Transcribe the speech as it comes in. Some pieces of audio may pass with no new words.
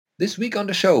This week on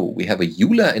the show, we have a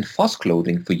EULA in FOSS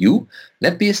clothing for you,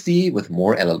 NetBSD with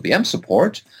more LLVM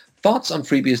support, thoughts on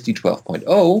FreeBSD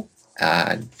 12.0,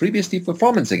 and FreeBSD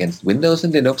performance against Windows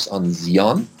and Linux on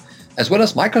Xeon, as well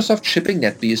as Microsoft shipping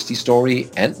NetBSD story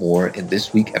and more in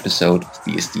this week's episode of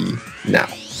BSD Now.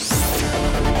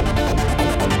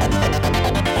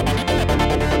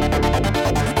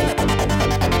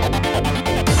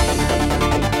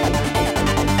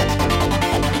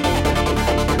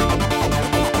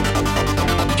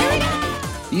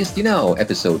 BSD Now,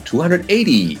 episode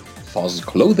 280, FOSS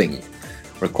Clothing,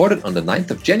 recorded on the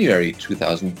 9th of January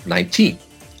 2019.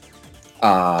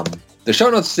 The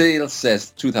show notes still says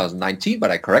 2019,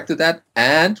 but I corrected that.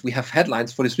 And we have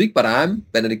headlines for this week, but I'm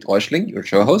Benedikt Reuschling, your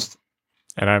show host.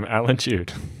 And I'm Alan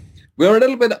Jude. We're a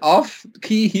little bit off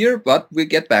key here, but we'll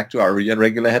get back to our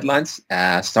regular headlines,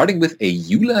 starting with a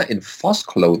EULA in FOSS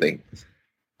clothing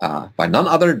by none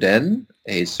other than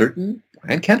a certain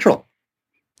Brian Cantrell.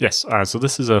 Yes, so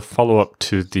this is a follow-up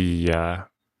to the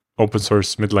open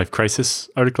source midlife crisis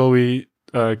article we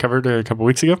covered a couple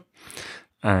weeks ago.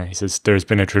 He says there's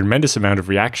been a tremendous amount of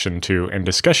reaction to and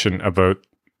discussion about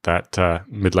that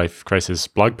midlife crisis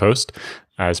blog post.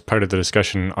 As part of the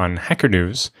discussion on Hacker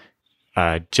News,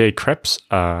 Jay Kreps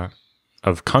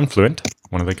of Confluent,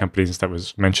 one of the companies that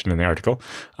was mentioned in the article,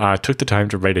 took the time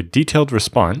to write a detailed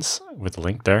response with a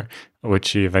link there,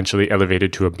 which he eventually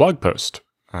elevated to a blog post.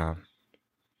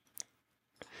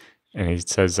 And he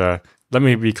says, let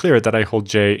me be clear that I hold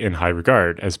Jay in high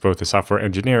regard as both a software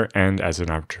engineer and as an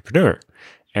entrepreneur,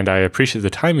 and I appreciate the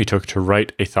time he took to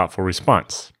write a thoughtful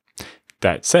response.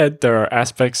 That said, there are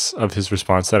aspects of his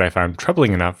response that I found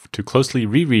troubling enough to closely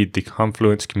reread the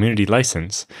Confluent community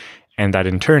license, and that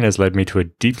in turn has led me to a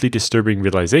deeply disturbing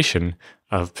realization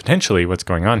of potentially what's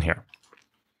going on here.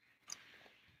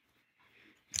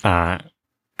 And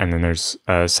then there's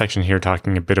a section here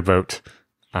talking a bit about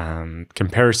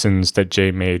comparisons that Jay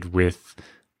made with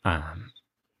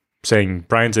saying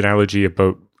Brian's analogy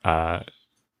about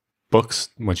books,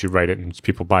 once you write it and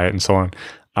people buy it and so on,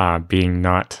 being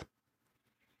not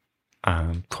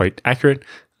quite accurate.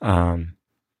 So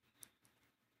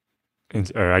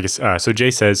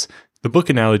Jay says, the book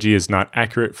analogy is not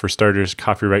accurate. For starters,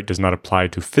 copyright does not apply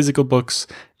to physical books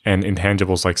and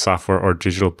intangibles like software or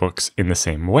digital books in the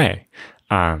same way.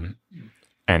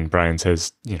 And Brian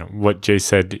says, what Jay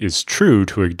said is true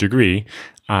to a degree,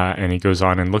 and he goes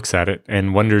on and looks at it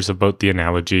and wonders about the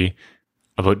analogy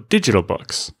about digital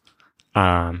books.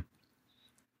 And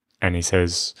he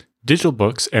says, digital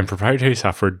books and proprietary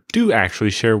software do actually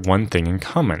share one thing in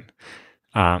common,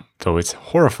 though it's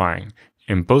horrifying.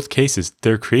 In both cases,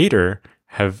 their creator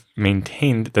have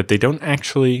maintained that they don't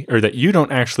actually, or that you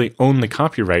don't actually own the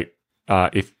copyright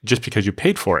just because you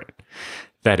paid for it.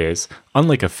 That is,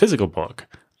 unlike a physical book,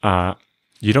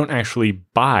 you don't actually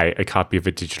buy a copy of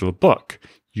a digital book.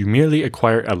 You merely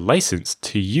acquire a license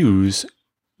to use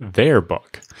their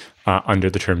book under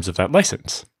the terms of that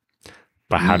license.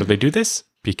 But how do they do this?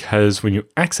 Because when you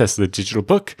access the digital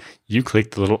book, you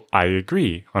click the little I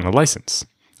agree on a license,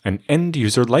 an end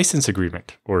user license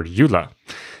agreement, or EULA.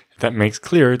 That makes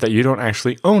clear that you don't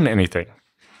actually own anything.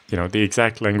 The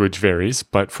exact language varies,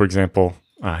 but for example,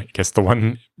 I guess the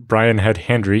one Brian had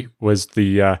handy was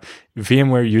the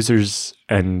VMware users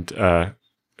and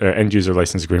end user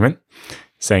license agreement,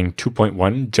 saying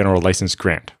 2.1 general license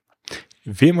grant.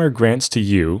 VMware grants to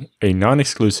you a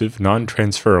non-exclusive,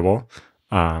 non-transferable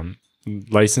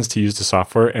license to use the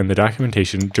software and the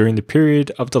documentation during the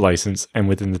period of the license and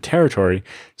within the territory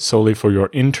solely for your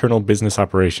internal business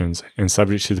operations and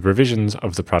subject to the provisions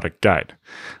of the product guide.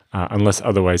 Unless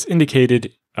otherwise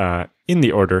indicated in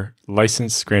the order,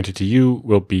 license granted to you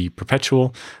will be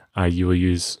perpetual. You will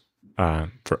use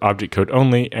for object code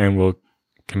only and will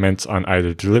commence on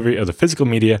either delivery of the physical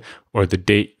media or the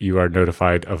date you are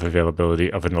notified of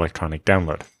availability of an electronic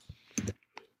download.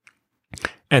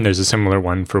 And there's a similar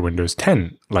one for Windows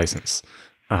 10 license.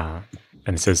 And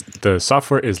it says, the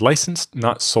software is licensed,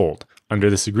 not sold. Under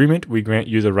this agreement, we grant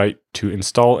you the right to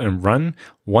install and run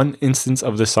one instance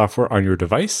of the software on your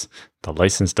device, the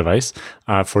licensed device,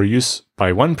 for use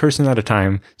by one person at a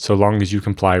time, so long as you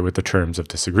comply with the terms of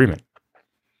this agreement.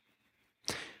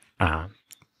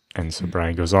 And so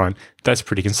Brian goes on, that's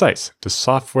pretty concise. The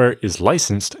software is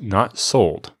licensed, not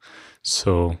sold.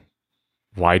 So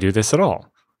why do this at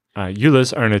all?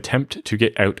 EULAs are an attempt to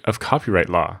get out of copyright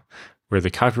law, where the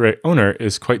copyright owner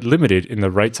is quite limited in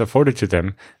the rights afforded to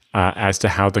them as to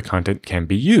how the content can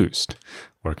be used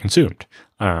or consumed.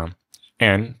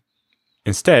 And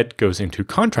instead goes into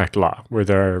contract law, where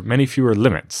there are many fewer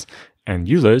limits, and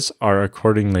EULAs are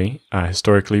accordingly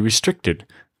historically restricted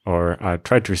or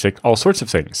tried to restrict all sorts of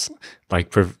things.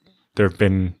 Like there have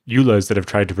been EULAs that have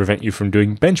tried to prevent you from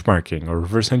doing benchmarking or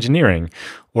reverse engineering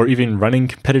or even running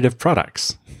competitive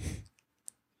products.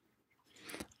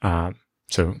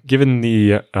 So given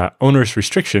the onerous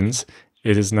restrictions,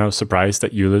 it is no surprise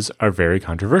that EULAs are very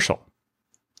controversial.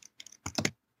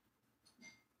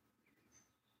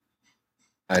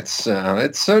 It's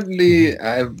certainly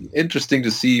interesting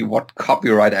to see what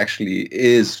copyright actually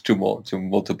is to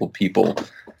multiple people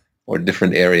or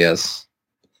different areas.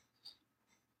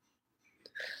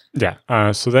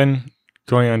 Yeah. So then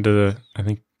going on to I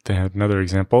think they had another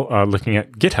example, looking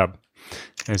at GitHub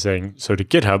and saying, so to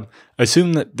GitHub,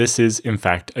 assume that this is in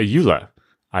fact a EULA.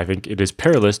 I think it is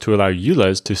perilous to allow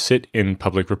EULAs to sit in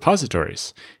public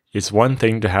repositories. It's one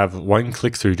thing to have one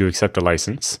click-through to accept a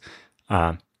license,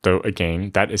 though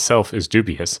again, that itself is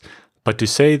dubious. But to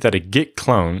say that a Git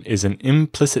clone is an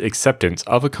implicit acceptance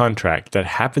of a contract that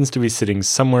happens to be sitting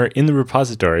somewhere in the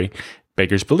repository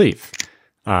beggars belief.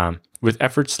 With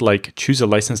efforts like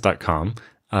choosealicense.com,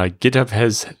 GitHub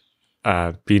has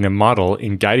been a model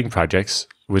in guiding projects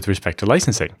with respect to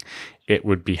licensing. It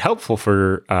would be helpful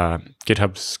for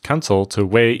GitHub's counsel to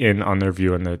weigh in on their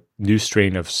view on the new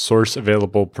strain of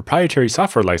source-available proprietary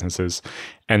software licenses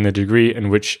and the degree in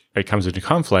which it comes into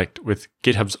conflict with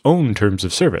GitHub's own terms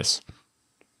of service.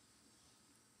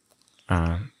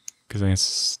 Because I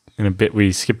guess in a bit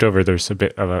we skipped over, there's a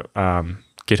bit of a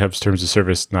GitHub's terms of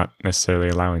service not necessarily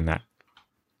allowing that.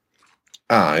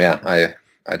 Yeah,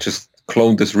 I just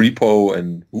cloned this repo,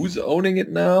 and who's owning it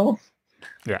now?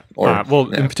 Yeah.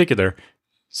 In particular,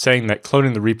 saying that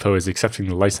cloning the repo is accepting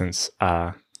the license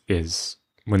is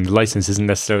when the license isn't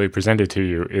necessarily presented to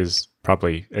you is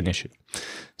probably an issue.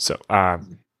 So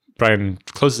Brian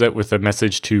closes out with a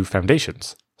message to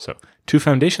foundations. So to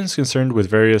foundations concerned with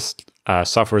various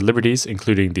software liberties,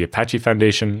 including the Apache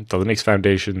Foundation, the Linux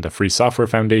Foundation, the Free Software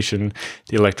Foundation,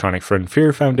 the Electronic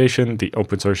Frontier Foundation, the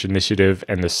Open Source Initiative,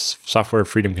 and the Software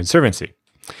Freedom Conservancy.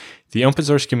 The open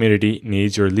source community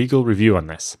needs your legal review on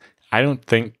this. I don't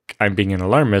think I'm being an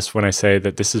alarmist when I say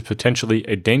that this is potentially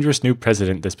a dangerous new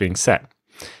precedent that's being set.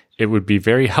 It would be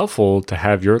very helpful to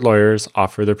have your lawyers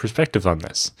offer their perspectives on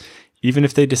this, even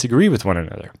if they disagree with one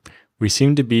another. We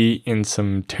seem to be in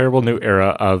some terrible new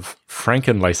era of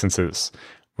Franken licenses,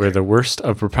 where the worst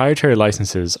of proprietary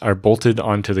licenses are bolted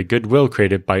onto the goodwill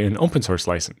created by an open source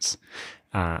license.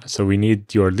 So we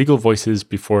need your legal voices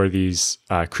before these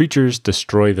creatures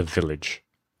destroy the village.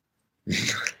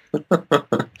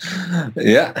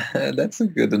 Yeah, that's a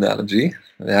good analogy.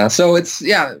 Yeah, so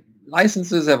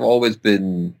licenses have always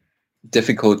been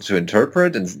difficult to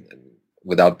interpret and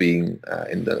without being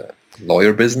in the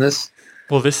lawyer business.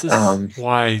 Well, this is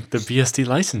why the BSD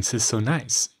license is so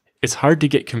nice. It's hard to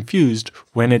get confused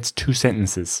when it's two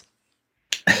sentences.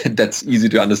 That's easy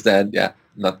to understand, yeah.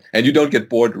 And you don't get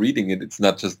bored reading it. It's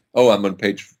not just, I'm on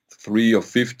page 3 of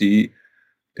 50.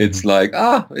 It's like,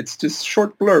 it's just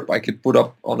short blurb I could put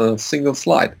up on a single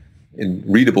slide in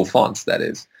readable fonts, that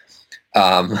is.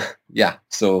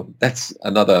 So that's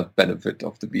another benefit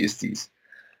of the BSDs.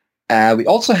 We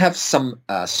also have some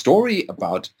story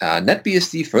about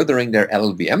NetBSD furthering their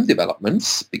LLVM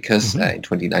developments because in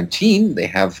 2019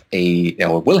 they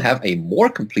will have a more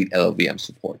complete LLVM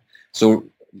support. So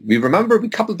we remember we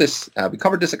covered this a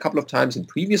couple of times in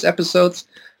previous episodes,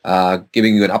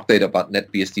 giving you an update about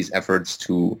NetBSD's efforts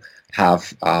to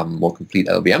have more complete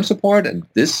LLVM support, and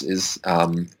this is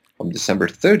from December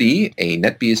 30, a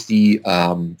NetBSD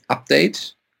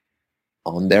update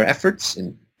on their efforts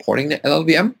in porting the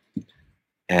LLVM.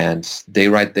 And they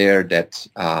write there that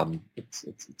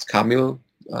it's Camille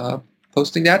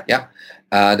posting that,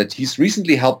 that he's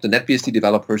recently helped the NetBSD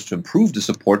developers to improve the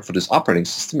support for this operating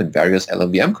system in various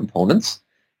LLVM components.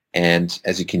 And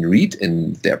as you can read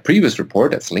in their previous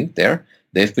report that's linked there,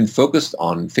 they've been focused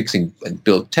on fixing and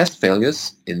build test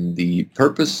failures with the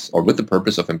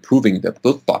purpose of improving the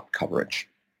build bot coverage.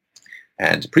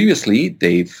 And previously,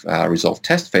 they've resolved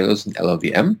test failures in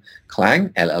LLVM, Clang,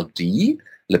 LLD,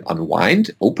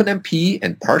 libunwind, OpenMP,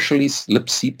 and partially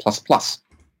libc++.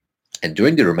 And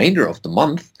during the remainder of the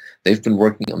month, they've been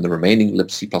working on the remaining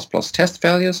libc++ test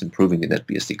failures, improving the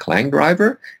NetBSD Clang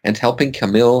driver, and helping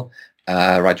Kamil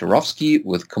Rytarovsky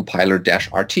with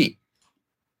compiler-RT.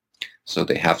 So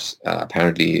they have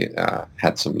apparently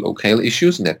had some locale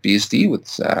issues in NetBSD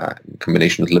with in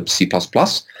combination with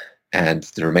libc++. And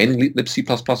the remaining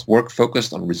libc++ work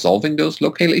focused on resolving those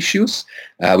locale issues,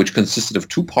 which consisted of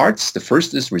two parts. The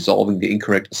first is resolving the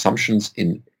incorrect assumptions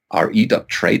in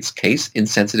re.trade's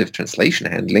case-insensitive translation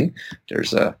handling.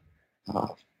 There's a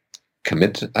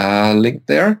commit link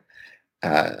there,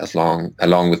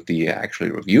 along with the actual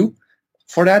review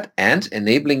for that, and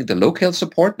enabling the locale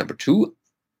support, number 2,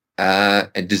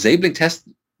 and disabling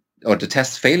the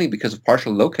tests failing because of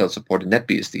partial locale support in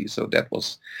NetBSD. So that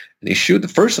was an issue. The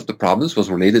first of the problems was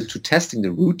related to testing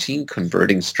the routine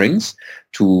converting strings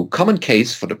to common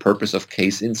case for the purpose of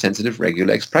case-insensitive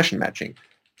regular expression matching.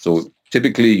 So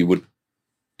typically you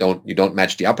don't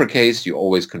match the uppercase, you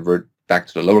always convert back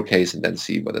to the lowercase and then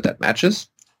see whether that matches.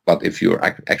 But if you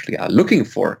actually are looking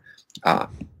for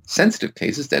sensitive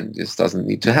cases, then this doesn't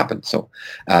need to happen. So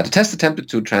the test attempted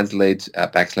to translate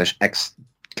 \x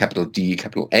capital D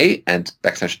capital A and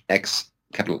 \x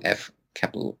capital F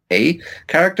capital A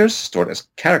characters stored as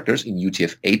characters in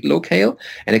UTF-8 locale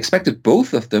and expected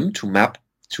both of them to map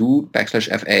to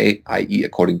 \FA, i.e.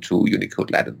 according to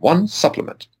Unicode Latin 1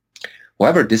 supplement.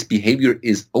 However, this behavior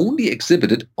is only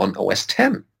exhibited on OS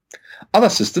X. Other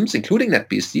systems, including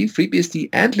NetBSD, FreeBSD,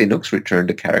 and Linux, return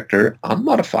the character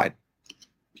unmodified.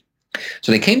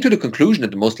 So they came to the conclusion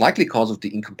that the most likely cause of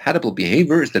the incompatible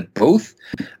behavior is that both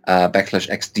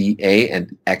 \XDA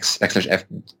and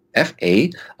 \FA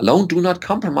alone do not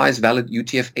compromise valid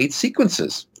UTF-8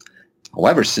 sequences.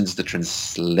 However, since the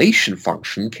translation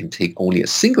function can take only a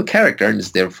single character and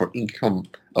is therefore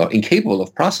incapable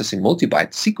of processing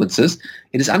multi-byte sequences,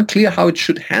 it is unclear how it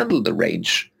should handle the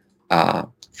range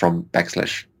from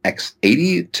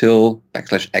 \x80 till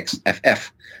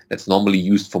 \xFF that's normally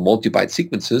used for multi-byte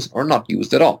sequences or not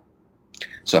used at all.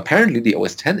 So apparently the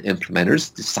OS X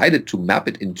implementers decided to map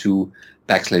it into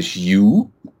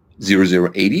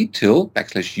 \U0080 till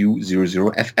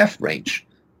 \U00FF range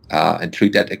and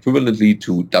treat that equivalently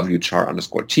to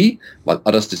wchar_t, while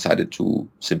others decided to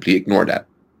simply ignore that.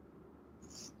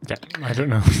 Yeah, I don't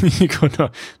know. You go into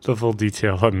the full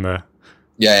detail on the...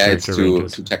 Yeah, it's too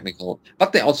technical.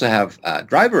 But they also have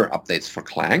driver updates for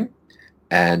Clang.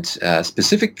 And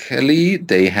specifically,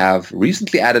 they have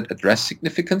recently added address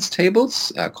significance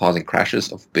tables, causing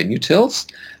crashes of bin utils,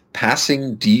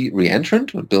 passing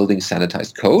D-reentrant when building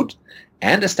sanitized code,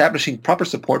 and establishing proper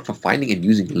support for finding and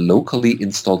using locally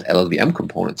installed LLVM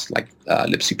components like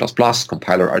libc++,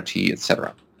 compiler RT,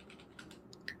 etc.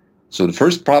 So the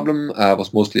first problem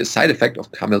was mostly a side effect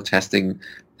of Kamil testing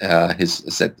his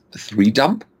Z3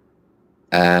 dump.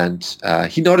 And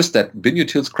he noticed that bin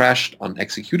utils crashed on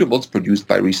executables produced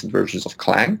by recent versions of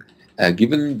Clang.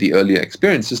 Given the earlier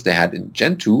experiences they had in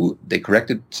Gen 2, they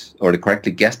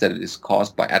correctly guessed that it is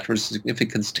caused by address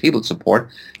significance table support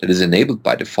that is enabled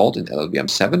by default in LLVM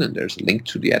 7, and there's a link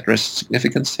to the address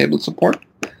significance table support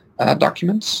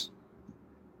documents.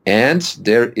 And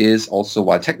there is also,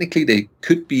 while technically they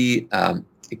could be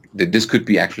this could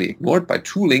be actually ignored by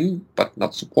tooling, but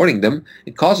not supporting them,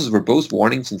 it causes verbose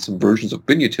warnings in some versions of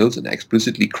bin utils and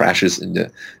explicitly crashes in the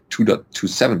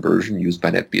 2.27 version used by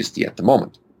NetBSD at the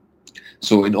moment.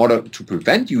 So in order to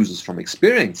prevent users from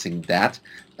experiencing that,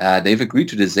 they've agreed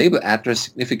to disable address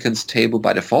significance table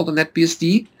by default on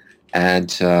NetBSD.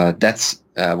 And that's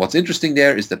what's interesting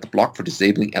there is that the block for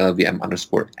disabling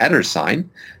LLVM_adder sign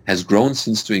has grown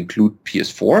since to include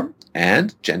PS4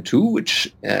 and Gen 2,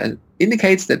 which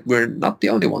indicates that we're not the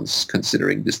only ones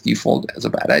considering this default as a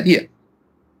bad idea.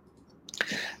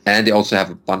 And they also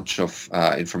have a bunch of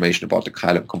information about the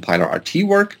compiler RT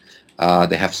work.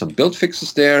 They have some build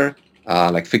fixes there,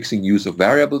 like fixing use of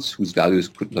variables whose values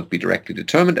could not be directly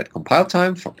determined at compile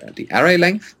time for the array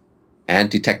length,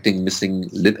 and detecting missing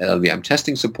libLLVM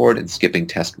testing support and skipping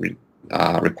tests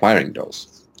requiring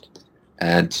those.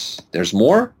 And there's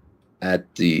more at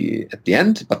the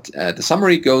end, but the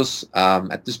summary goes,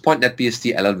 at this point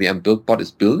NetBSD LLVM BuildBot is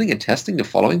building and testing the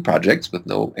following projects with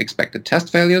no expected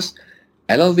test failures: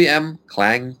 LLVM,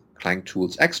 Clang, Clang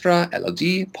Tools Extra,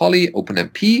 LLD, Poly,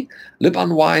 OpenMP,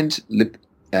 libunwind,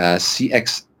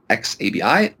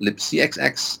 libcxxabi,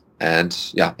 libcxx, and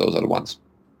yeah, those are the ones.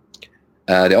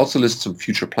 They also list some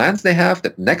future plans they have,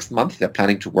 that next month they're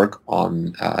planning to work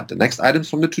on the next items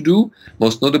from the to-do.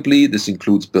 Most notably, this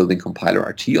includes building compiler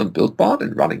RT on BuildBot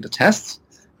and running the tests,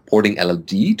 porting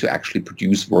LLD to actually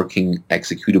produce working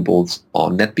executables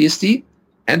on NetBSD,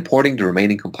 and porting the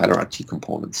remaining compiler RT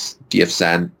components,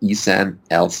 DFSAN, ESAN,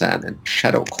 LSAN, and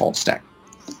Shadow call stack.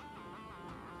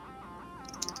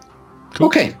 Cool.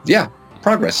 Okay, yeah,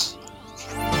 progress.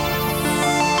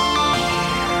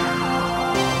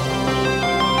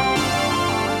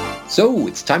 So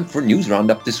it's time for News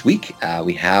Roundup this week.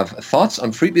 We have thoughts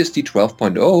on FreeBSD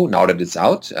 12.0 now that it's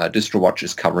out. DistroWatch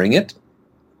is covering it.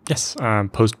 Yes,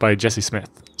 post by Jesse Smith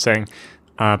saying,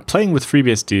 playing with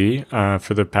FreeBSD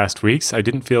for the past weeks, I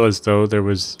didn't feel as though there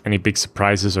was any big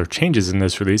surprises or changes in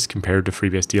this release compared to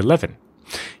FreeBSD 11.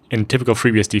 In typical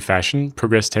FreeBSD fashion,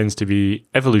 progress tends to be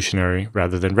evolutionary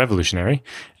rather than revolutionary,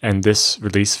 and this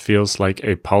release feels like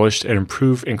a polished and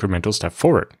improved incremental step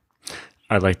forward.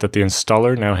 I like that the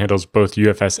installer now handles both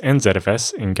UFS and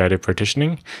ZFS in guided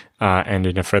partitioning and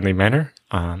in a friendly manner.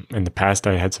 In the past,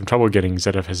 I had some trouble getting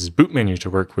ZFS's boot menu to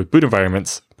work with boot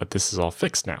environments, but this is all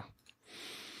fixed now.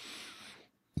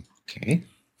 Okay.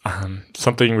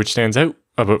 Something which stands out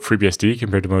about FreeBSD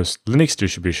compared to most Linux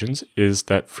distributions is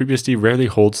that FreeBSD rarely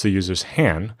holds the user's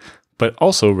hand, but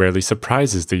also rarely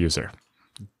surprises the user.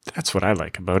 That's what I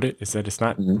like about it, is that it's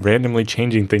not randomly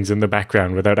changing things in the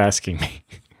background without asking me.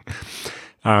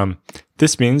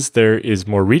 This means there is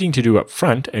more reading to do up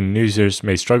front, and users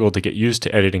may struggle to get used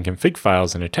to editing config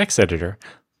files in a text editor,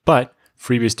 but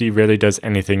FreeBSD rarely does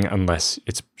anything unless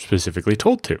it's specifically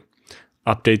told to.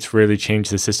 Updates rarely change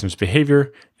the system's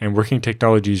behavior, and working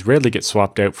technologies rarely get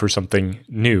swapped out for something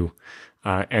new,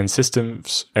 and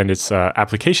systems and its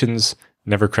applications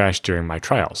never crash during my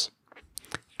trials.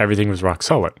 Everything was rock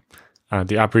solid.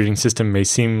 The operating system may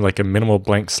seem like a minimal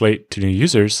blank slate to new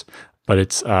users, but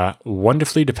it's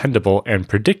wonderfully dependable and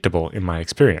predictable in my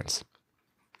experience.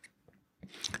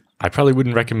 I probably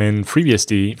wouldn't recommend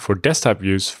FreeBSD for desktop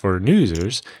use for new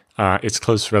users. Its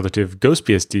close relative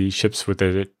GhostBSD ships with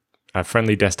a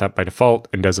friendly desktop by default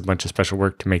and does a bunch of special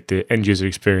work to make the end user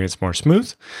experience more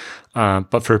smooth.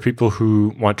 But for people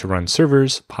who want to run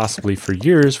servers, possibly for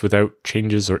years without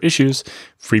changes or issues,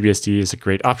 FreeBSD is a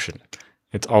great option.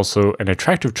 It's also an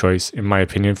attractive choice, in my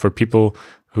opinion, for people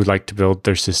who like to build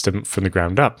their system from the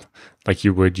ground up, like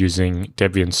you would using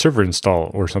Debian server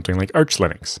install or something like Arch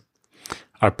Linux.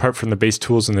 Apart from the base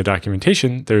tools and the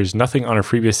documentation, there is nothing on a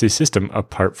FreeBSD system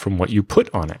apart from what you put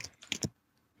on it.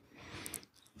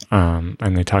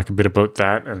 And they talk a bit about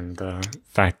that and the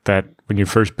fact that when you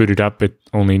first boot it up, it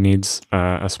only needs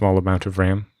a small amount of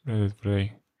RAM.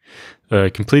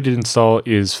 The completed install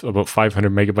is about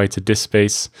 500 megabytes of disk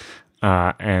space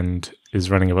and is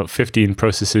running about 15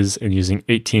 processes and using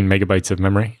 18 megabytes of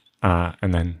memory,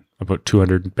 and then about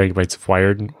 200 megabytes of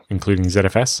wired, including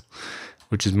ZFS,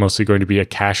 which is mostly going to be a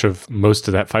cache of most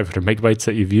of that 500 megabytes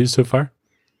that you've used so far.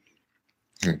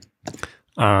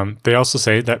 They also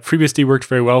say that FreeBSD worked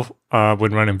very well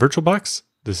when run in VirtualBox.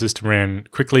 The system ran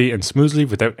quickly and smoothly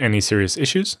without any serious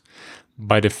issues.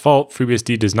 By default,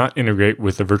 FreeBSD does not integrate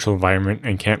with the virtual environment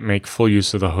and can't make full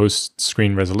use of the host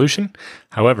screen resolution.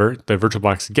 However, the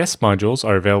VirtualBox guest modules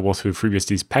are available through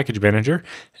FreeBSD's package manager,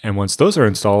 and once those are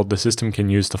installed, the system can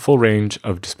use the full range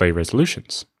of display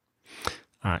resolutions.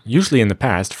 Usually in the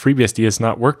past, FreeBSD has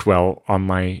not worked well on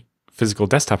my physical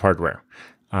desktop hardware.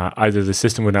 Either the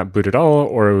system would not boot at all,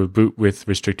 or it would boot with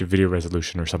restricted video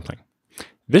resolution or something.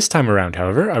 This time around,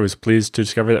 however, I was pleased to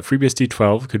discover that FreeBSD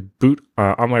 12 could boot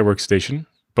on my workstation,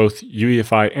 both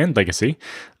UEFI and Legacy.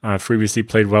 FreeBSD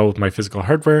played well with my physical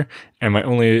hardware, and my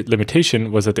only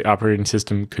limitation was that the operating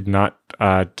system could not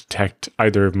detect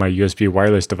either of my USB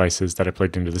wireless devices that I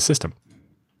plugged into the system.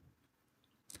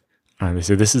 They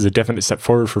say this is a definite step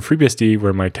forward for FreeBSD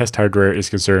where my test hardware is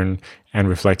concerned and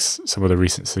reflects some of the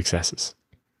recent successes.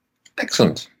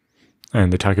 Excellent.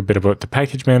 And they talk a bit about the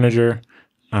package manager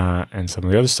and some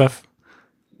of the other stuff.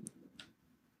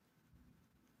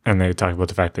 And they talk about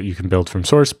the fact that you can build from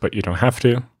source, but you don't have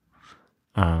to.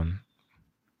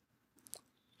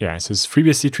 It says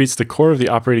FreeBSD treats the core of the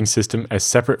operating system as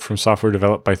separate from software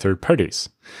developed by third parties.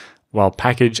 While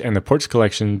package and the ports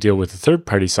collection deal with the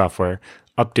third-party software,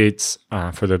 updates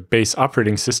for the base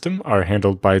operating system are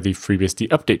handled by the FreeBSD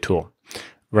update tool.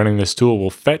 Running this tool will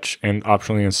fetch and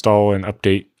optionally install and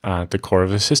update the core of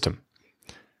the system.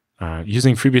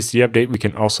 Using FreeBSD Update, we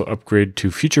can also upgrade to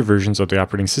future versions of the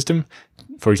operating system,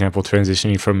 for example,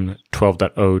 transitioning from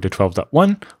 12.0 to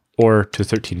 12.1 or to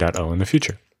 13.0 in the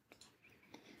future.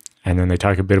 And then they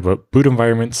talk a bit about boot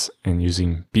environments and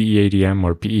using BEADM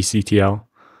or BECTL.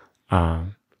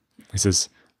 It says,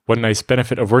 one nice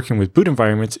benefit of working with boot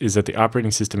environments is that the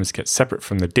operating system is kept separate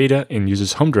from the data in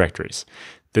users' home directories.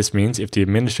 This means if the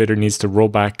administrator needs to roll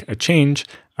back a change,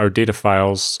 our data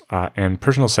files and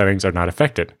personal settings are not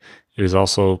affected. It is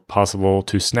also possible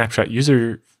to snapshot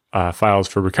user files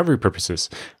for recovery purposes,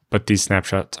 but these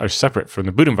snapshots are separate from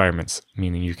the boot environments,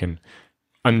 meaning you can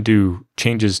undo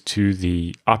changes to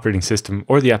the operating system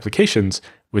or the applications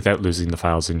without losing the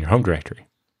files in your home directory.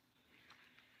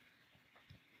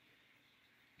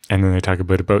 And then they talk a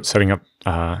bit about setting up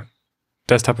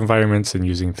desktop environments and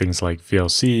using things like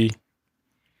VLC.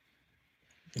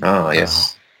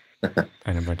 Yes.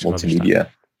 And a bunch of other multimedia.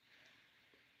 stuff.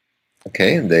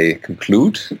 Okay, and they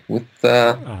conclude with...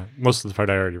 Most of the part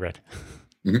I already read.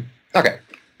 Okay.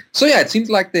 So yeah, it seems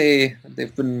like they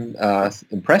they've been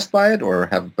impressed by it or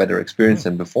have better experience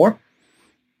than before.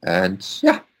 And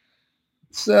yeah,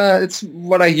 it's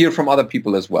what I hear from other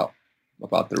people as well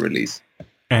about the release.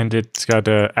 And it's got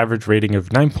an average rating of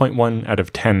 9.1 out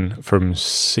of 10 from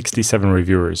 67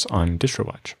 reviewers on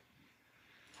DistroWatch.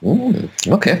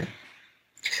 Okay.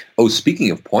 Oh, speaking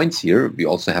of points here, we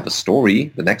also have a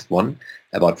story, the next one,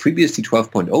 about FreeBSD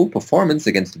 12.0 performance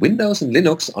against Windows and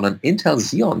Linux on an Intel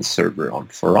Xeon server on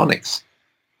Phoronix.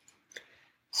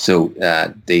 So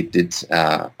they did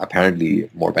apparently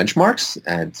more benchmarks,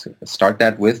 and start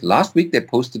that with last week they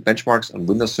posted benchmarks on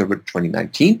Windows Server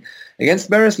 2019 against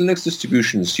various Linux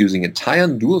distributions using a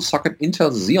Tian dual-socket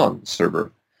Intel Xeon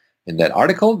server. In that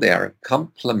article, they are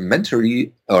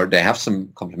complementary, or they have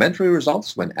some complementary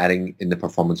results when adding in the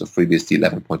performance of FreeBSD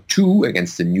 11.2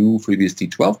 against the new FreeBSD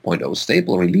 12.0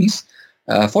 stable release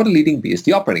for the leading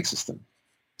BSD operating system.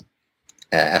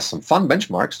 As some fun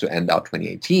benchmarks to end out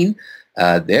 2018,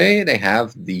 they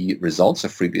have the results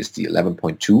of FreeBSD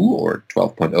 11.2 or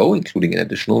 12.0, including an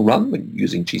additional run when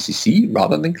using GCC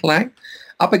rather than Clang,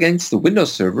 up against the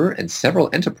Windows Server and several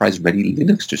enterprise-ready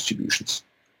Linux distributions.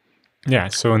 Yeah,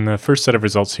 so in the first set of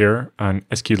results here on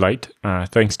SQLite,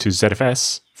 thanks to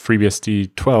ZFS,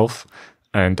 FreeBSD 12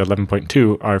 and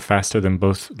 11.2 are faster than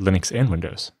both Linux and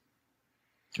Windows.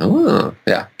 Oh,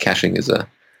 yeah, caching is a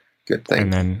good thing.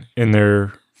 And then in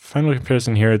their final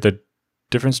comparison here, the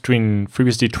difference between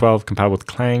FreeBSD 12 compiled with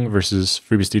Clang versus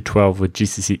FreeBSD 12 with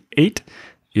GCC 8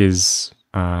 is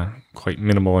quite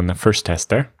minimal in the first test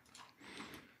there.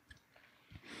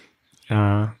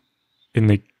 In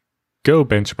the Go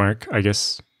benchmark, I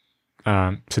guess,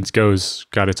 since Go's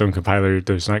got its own compiler,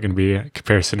 there's not going to be a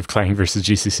comparison of Clang versus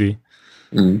GCC.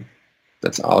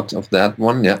 That's out of that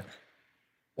one, yeah.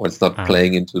 Or it's not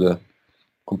playing into the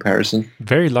comparison.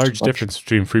 Very large difference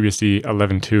between FreeBSD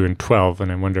 11.2 and 12,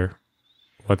 and I wonder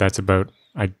what that's about.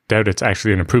 I doubt it's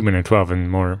actually an improvement in 12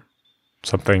 and more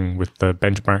something with the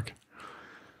benchmark.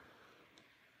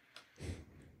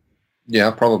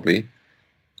 Yeah, probably.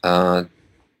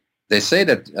 They say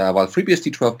that while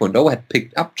FreeBSD 12.0 had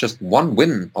picked up just one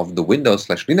win of the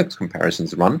Windows/Linux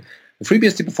comparisons run, the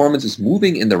FreeBSD performance is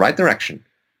moving in the right direction.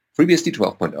 FreeBSD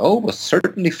 12.0 was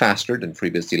certainly faster than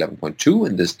FreeBSD 11.2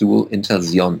 in this dual Intel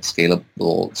Xeon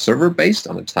scalable server based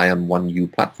on a Tian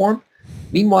 1U platform.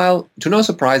 Meanwhile, to no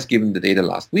surprise given the data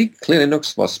last week, Clear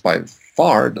Linux was by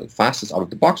far the fastest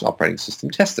out-of-the-box operating system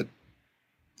tested.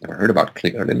 Never heard about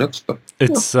Clear Linux, but...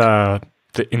 It's the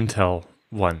Intel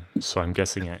one, so I'm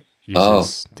guessing it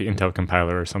uses the Intel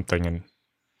compiler or something and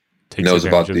takes knows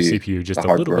advantage about of the CPU just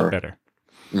a little bit better.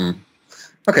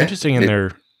 Okay. Interesting in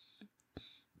their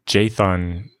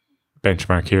JSON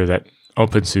benchmark here that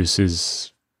OpenSUSE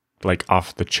is like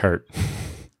off the chart.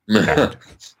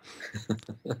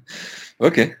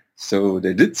 Okay, so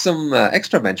they did some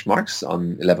extra benchmarks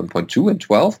on 11.2 and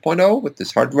 12.0 with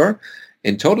this hardware.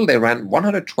 In total, they ran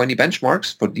 120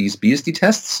 benchmarks for these BSD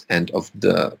tests, and of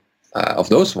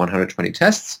those 120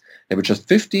 tests, there were just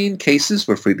 15 cases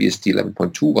where FreeBSD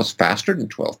 11.2 was faster than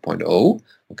 12.0.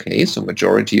 Okay, so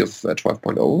majority of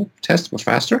 12.0 tests was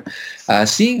faster.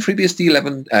 Seeing FreeBSD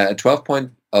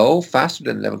 12.0 faster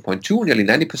than 11.2 nearly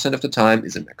 90% of the time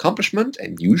is an accomplishment,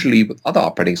 and usually with other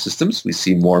operating systems, we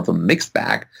see more of a mixed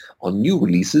bag on new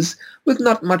releases with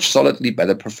not much solidly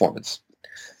better performance.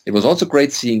 It was also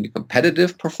great seeing the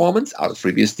competitive performance out of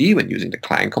FreeBSD when using the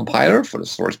Clang compiler for the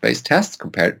source-based tests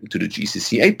compared to the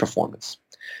GCC 8 performance.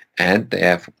 And they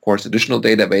have, of course, additional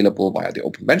data available via the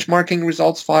Open Benchmarking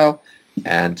results file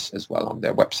and as well on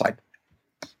their website.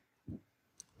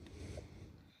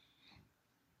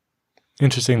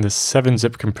 Interesting, the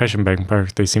 7-zip compression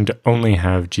benchmark, they seem to only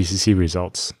have GCC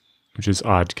results, which is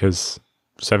odd because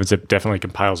 7-zip definitely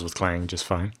compiles with Clang just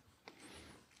fine.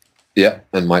 Yeah,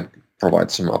 and might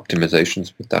provide some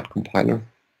optimizations with that compiler.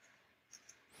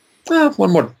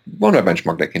 One more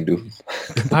benchmark they can do.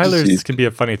 Compilers can be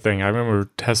a funny thing. I remember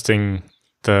testing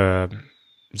the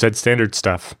Z standard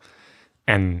stuff,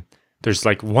 and there's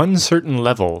like one certain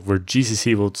level where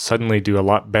GCC will suddenly do a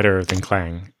lot better than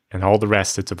Clang, and all the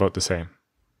rest it's about the same.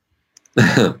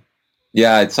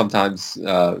 Yeah, it's sometimes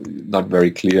not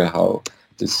very clear how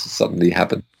this suddenly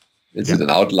happened. Is it an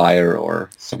outlier or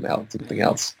something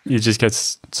else? It just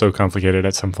gets so complicated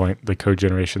at some point, the code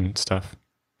generation stuff.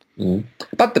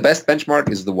 But the best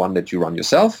benchmark is the one that you run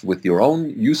yourself with your own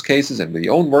use cases and with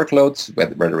your own workloads,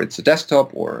 whether it's a desktop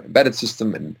or embedded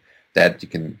system, and that you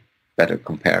can better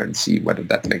compare and see whether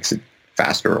that makes it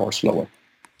faster or slower.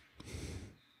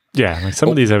 Yeah, like some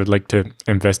of these I would like to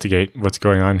investigate what's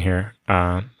going on here.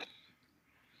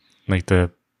 Like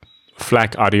the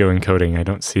FLAC audio encoding, I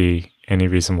don't see any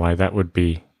reason why that would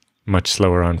be much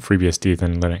slower on FreeBSD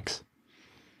than Linux.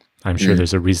 I'm sure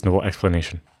there's a reasonable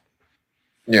explanation.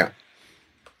 Yeah.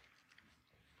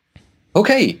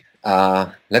 Okay,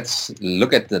 let's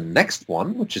look at the next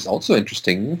one, which is also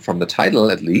interesting from the title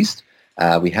at least.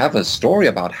 We have a story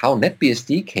about how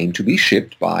NetBSD came to be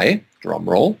shipped by,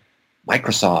 drumroll,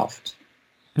 Microsoft.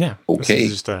 Yeah, okay. This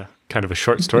is just a kind of a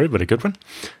short story, but a good one.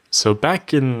 So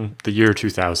back in the year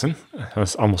 2000, that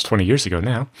was almost 20 years ago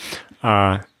now,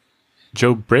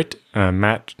 Joe Britt,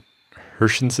 Matt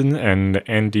Hershenson, and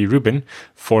Andy Rubin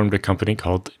formed a company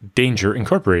called Danger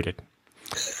Incorporated.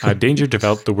 Danger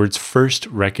developed the world's first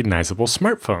recognizable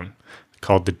smartphone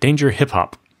called the Danger Hip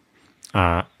Hop,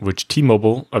 which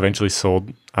T-Mobile eventually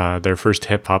sold their first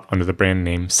hip hop under the brand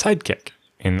name Sidekick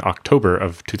in October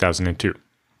of 2002.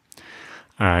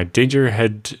 Danger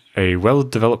had a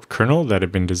well-developed kernel that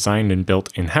had been designed and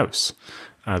built in-house.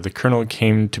 The kernel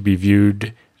came to be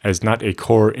viewed as not a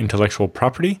core intellectual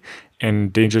property,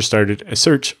 and Danger started a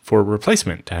search for a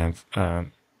replacement to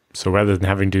have. So rather than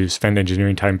having to spend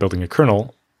engineering time building a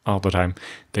kernel all the time,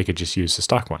 they could just use the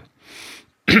stock one.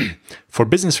 For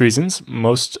business reasons,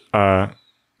 mostly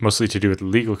to do with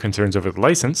legal concerns over the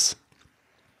license,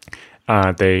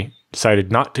 they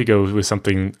decided not to go with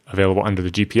something available under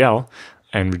the GPL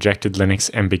and rejected Linux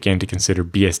and began to consider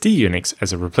BSD Unix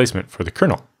as a replacement for the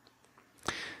kernel.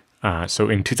 So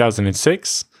in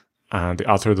 2006, the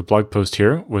author of the blog post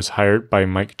here was hired by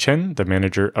Mike Chen, the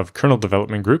manager of Kernel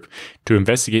Development Group, to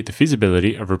investigate the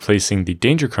feasibility of replacing the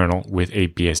Danger kernel with a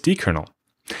BSD kernel,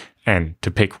 and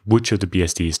to pick which of the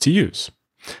BSDs to use,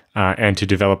 and to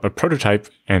develop a prototype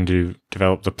and to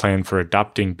develop the plan for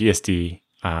adapting BSD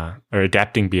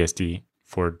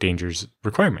for Danger's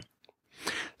requirement.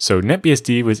 So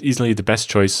NetBSD was easily the best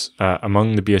choice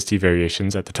among the BSD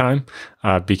variations at the time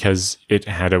because it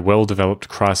had a well-developed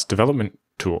cross-development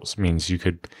tools. Means you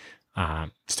could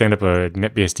stand up a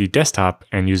NetBSD desktop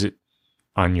and use it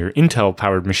on your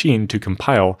Intel-powered machine to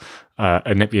compile a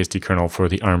NetBSD kernel for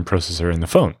the ARM processor in the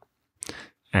phone.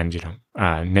 And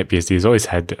NetBSD has always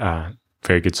had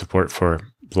very good support for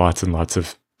lots and lots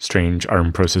of strange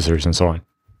ARM processors and so on.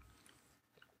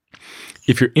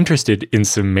 If you're interested in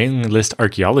some mailing list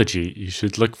archaeology, you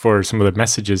should look for some of the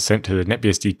messages sent to the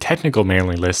NetBSD technical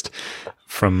mailing list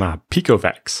from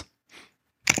Picovex.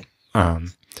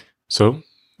 So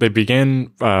they began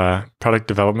product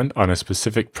development on a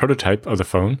specific prototype of the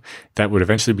phone that would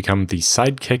eventually become the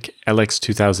Sidekick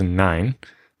LX2009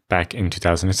 back in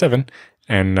 2007,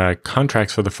 and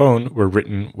contracts for the phone were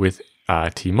written with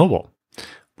T-Mobile.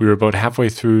 We were about halfway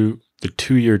through the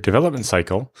 2-year development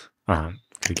cycle.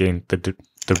 Again, the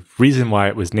reason why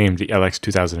it was named the LX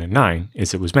 2009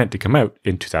 is it was meant to come out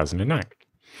in 2009,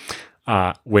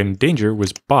 when Danger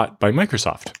was bought by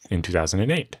Microsoft in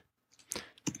 2008.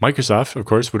 Microsoft, of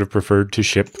course, would have preferred to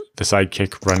ship the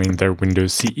Sidekick running their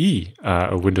Windows CE,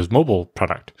 a Windows Mobile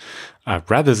product,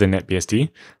 rather than NetBSD,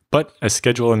 but a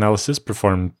schedule analysis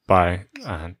performed by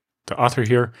the author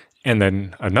here, and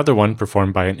then another one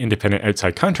performed by an independent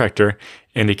outside contractor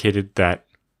indicated that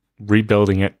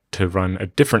rebuilding it to run a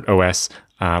different OS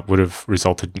would have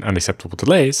resulted in unacceptable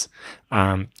delays.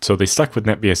 So they stuck with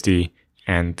NetBSD,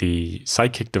 and the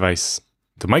Sidekick device,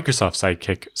 the Microsoft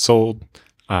Sidekick, sold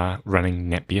running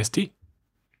NetBSD.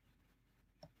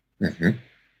 Mm-hmm.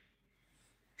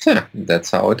 Yeah,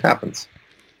 that's how it happens.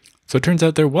 So it turns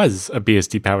out there was a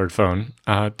BSD-powered phone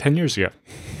 10 years ago.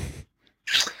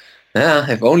 Yeah,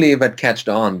 if only it had catched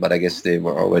on, but I guess they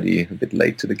were already a bit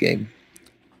late to the game.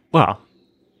 Well,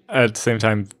 at the same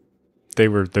time, they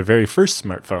were the very first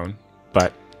smartphone,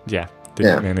 but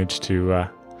didn't manage to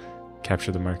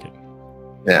capture the market.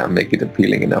 Yeah, make it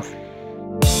appealing enough.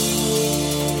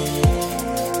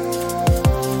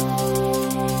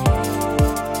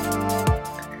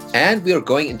 And we are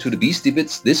going into the Beastie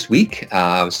Bits this week,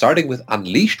 starting with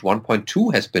Unleashed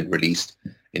 1.2 has been released.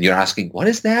 And you're asking, what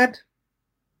is that?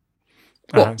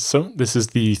 So this is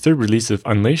the third release of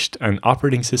Unleashed, an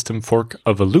operating system fork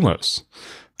of Illumos.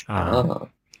 The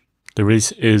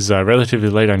release is relatively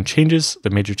light on changes. The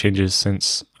major changes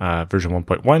since version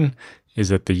 1.1 is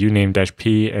that the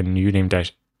uname-p and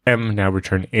uname-m now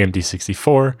return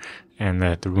AMD64, and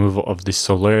that the removal of the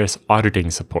Solaris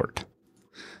auditing support.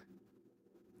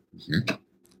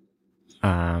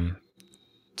 Mm-hmm.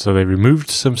 So they removed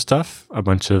some stuff, a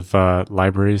bunch of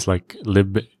libraries like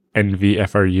libnvfru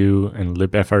and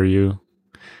libfru,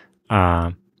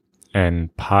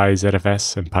 and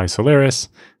PyZFS and PySolaris,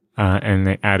 and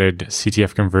they added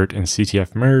CTF convert and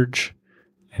CTF merge,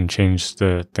 and changed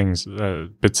the things,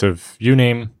 bits of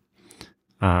uname.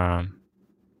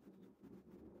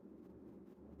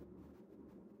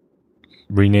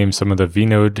 Rename some of the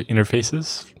vnode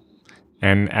interfaces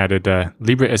and added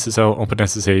LibreSSL,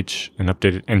 OpenSSH, and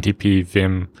updated NTP,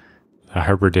 Vim,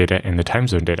 hardware data, and the time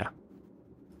zone data.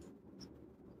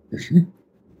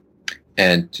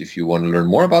 And if you want to learn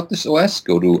more about this OS,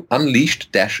 go to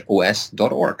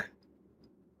unleashed-os.org.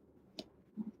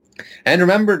 And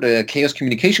remember the Chaos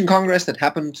Communication Congress that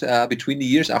happened between the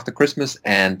years after Christmas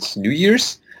and New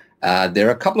Year's. There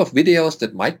are a couple of videos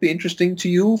that might be interesting to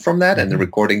you from that, and the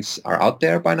recordings are out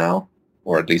there by now,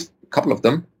 or at least a couple of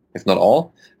them, if not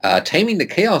all. Taming the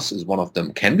Chaos is one of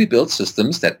them. Can we build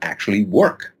systems that actually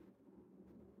work?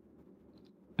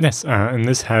 Yes, and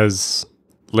this has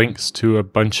links to a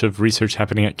bunch of research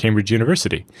happening at Cambridge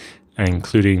University,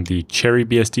 including the Cherry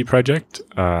BSD project,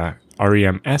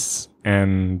 REMS,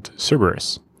 and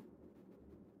Cerberus.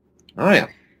 Oh, yeah.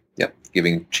 Yep,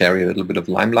 giving Cherry a little bit of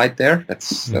limelight there.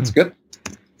 That's good.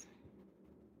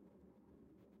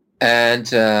 And,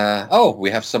 we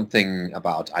have something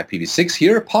about IPv6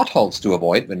 here. Potholes to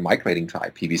avoid when migrating to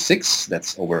IPv6.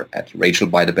 That's over at Rachel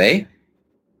by the Bay.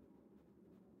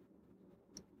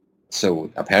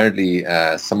 So apparently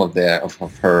some of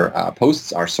her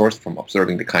posts are sourced from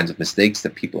observing the kinds of mistakes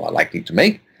that people are likely to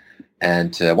make.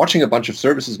 And watching a bunch of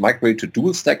services migrate to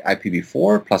dual-stack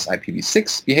IPv4 plus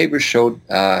IPv6 behavior showed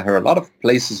her a lot of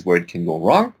places where it can go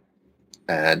wrong.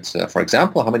 And for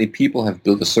example, how many people have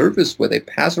built a service where they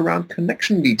pass around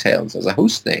connection details as a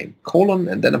host name,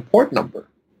 and then a port number.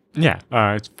 Yeah,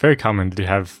 it's very common to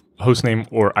have host name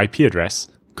or IP address,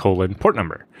 port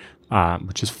number,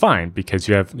 which is fine because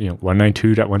you have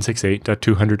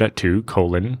 192.168.200.2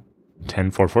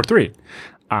 10443.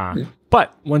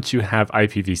 But once you have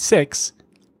IPv6,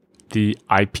 the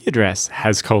IP address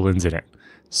has colons in it.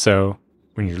 So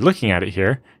when you're looking at it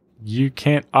here, you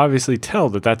can't obviously tell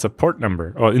that that's a port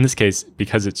number. Well, in this case,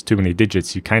 because it's too many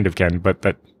digits, you kind of can, but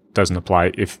that doesn't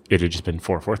apply if it had just been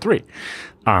 443.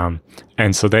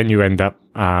 And so then you end up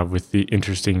with the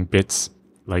interesting bits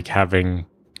like having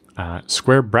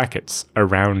square brackets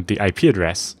around the IP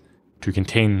address to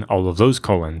contain all of those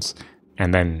colons.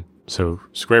 And then, so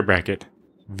square bracket,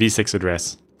 v6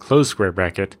 address, close square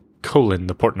bracket,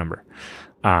 the port number.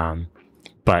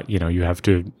 But, you have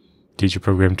to teach your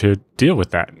program to deal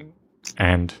with that.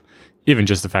 And even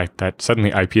just the fact that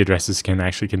suddenly IP addresses can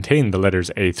actually contain the letters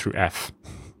A through F.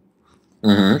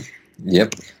 Mm-hmm.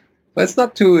 Yep. But it's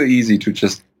not too easy to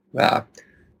just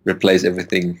replace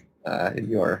everything in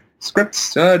your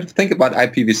scripts. Think about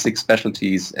IPv6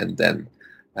 specialties and then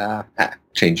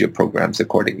change your programs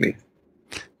accordingly.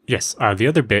 Yes. The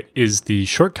other bit is the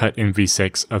shortcut in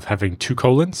v6 of having 2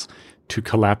 colons to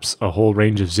collapse a whole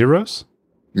range of zeros.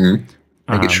 Make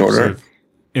it shorter. So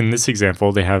in this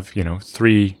example, they have,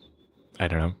 3,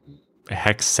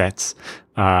 hex sets,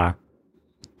 the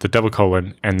double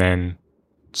colon, and then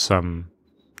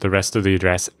the rest of the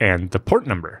address and the port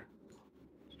number,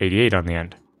 88 on the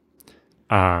end.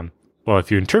 Well,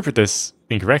 if you interpret this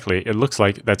incorrectly, it looks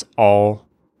like that's all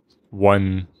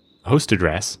one host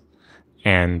address,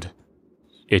 and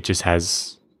it just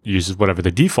uses whatever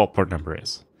the default port number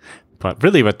is. But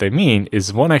really what they mean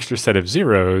is one extra set of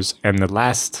zeros, and the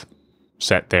last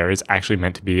set there is actually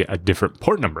meant to be a different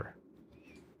port number.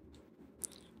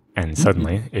 And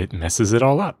suddenly it messes it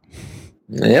all up.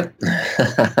 Yep.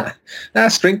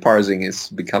 String parsing is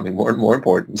becoming more and more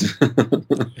important.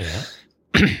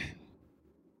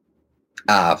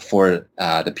 Yeah. For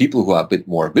the people who are a bit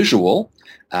more visual,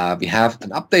 we have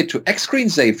an update to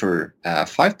Xscreensaver.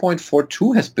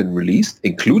 5.42 has been released,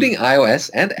 including iOS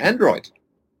and Android.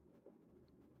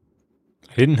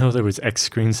 I didn't know there was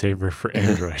Xscreensaver for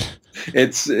Android.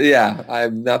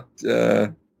 I'm not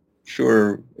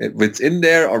sure if it's in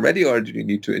there already, or do you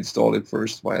need to install it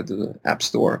first via the App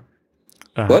Store?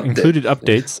 Included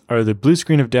updates are the blue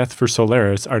screen of death for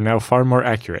Solaris are now far more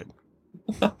accurate.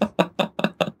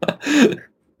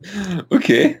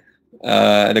 Okay.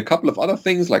 And a couple of other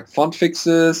things like font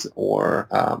fixes or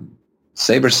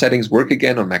Saber settings work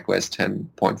again on macOS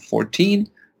 10.14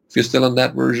 if you're still on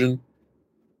that version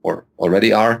or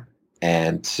already are.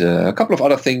 And a couple of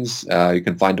other things. You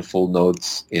can find the full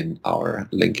notes in our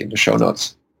link in the show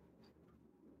notes.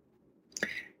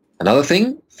 Another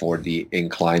thing for the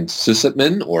inclined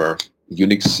sysadmin or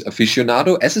Unix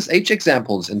aficionado, SSH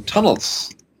examples and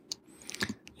tunnels.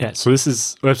 Yeah, so this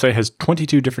website has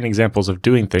 22 different examples of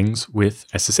doing things with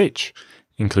SSH,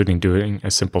 including doing a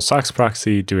simple SOCKS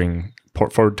proxy, doing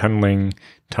port forward tunneling,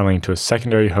 tunneling to a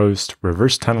secondary host,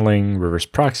 reverse tunneling, reverse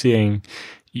proxying,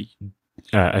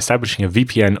 establishing a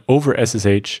VPN over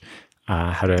SSH,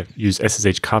 how to use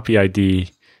SSH copy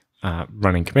ID,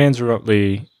 running commands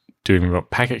remotely, doing remote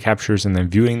packet captures, and then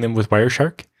viewing them with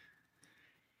Wireshark.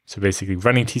 So basically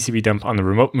running TCP dump on the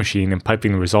remote machine and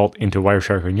piping the result into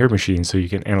Wireshark on your machine so you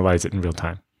can analyze it in real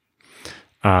time.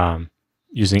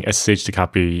 Using SSH to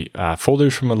copy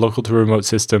folders from a local to remote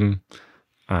system.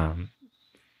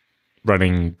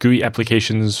 Running GUI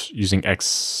applications using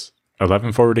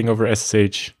X11 forwarding over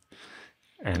SSH,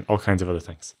 and all kinds of other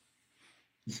things.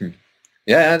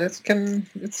 Yeah,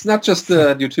 it's not just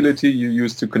the utility you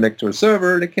use to connect to a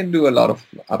server. They can do a lot of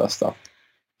other stuff.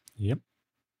 Yep.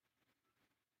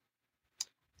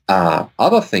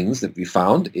 Other things that we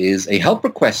found is a help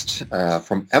request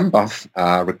from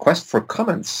mbuff, request for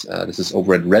comments. This is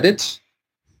over at Reddit.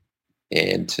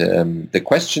 And the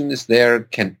question is there,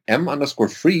 can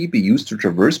m_free be used to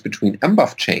traverse between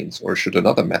mbuff chains, or should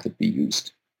another method be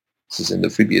used? This is in the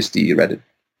FreeBSD Reddit.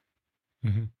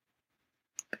 Mm-hmm.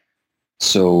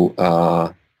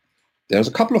 So there's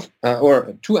a couple of,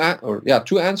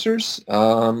 two answers,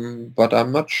 but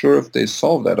I'm not sure if they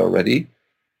solved that already.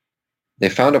 They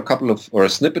found a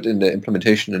snippet in the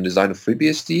implementation and design of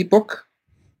FreeBSD book.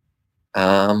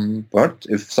 But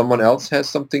if someone else has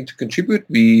something to contribute,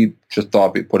 we just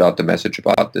thought we'd put out the message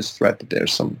about this thread that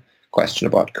there's some question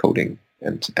about coding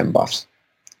and mbuffs.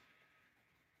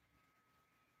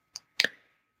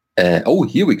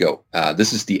 Here we go.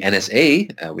 This is the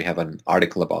NSA. We have an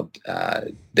article about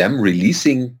them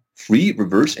releasing free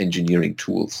reverse engineering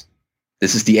tools.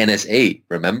 This is the NSA.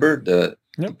 Remember the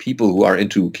people who are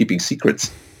into keeping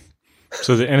secrets.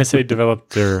 So the NSA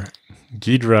developed their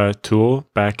Ghidra tool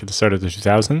back at the start of the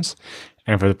 2000s,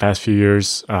 and for the past few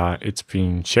years, it's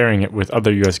been sharing it with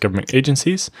other U.S. government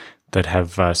agencies that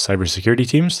have cybersecurity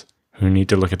teams who need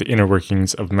to look at the inner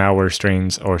workings of malware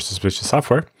strains or suspicious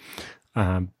software.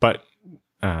 But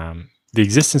the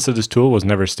existence of this tool was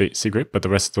never state secret, but the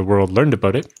rest of the world learned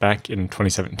about it back in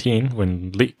 2017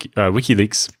 when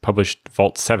WikiLeaks published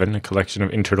Vault 7, a collection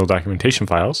of internal documentation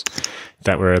files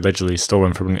that were allegedly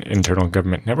stolen from an internal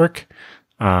government network.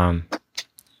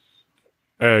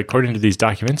 According to these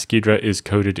documents, Ghidra is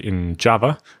coded in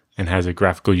Java and has a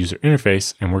graphical user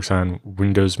interface and works on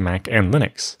Windows, Mac, and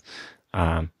Linux.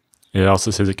 It also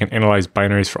says it can analyze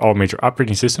binaries for all major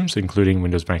operating systems, including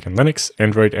Windows, Mac, and Linux,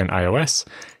 Android, and iOS.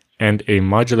 And a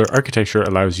modular architecture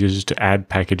allows users to add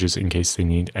packages in case they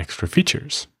need extra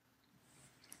features.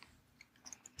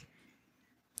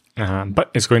 But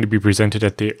it's going to be presented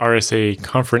at the RSA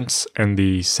conference, and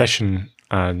the session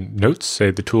notes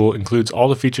say the tool includes all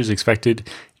the features expected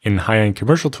in high-end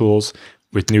commercial tools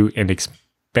with new and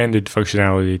expanded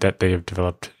functionality that they have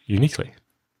developed uniquely.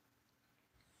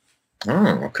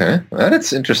 Oh, okay. Well,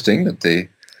 that's interesting that they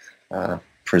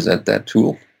present that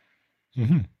tool.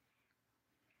 Mm-hmm.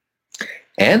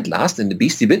 And last, in the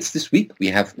Beastie Bits this week, we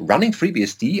have running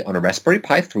FreeBSD on a Raspberry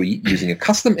Pi 3 using a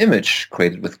custom image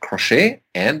created with Crochet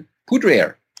and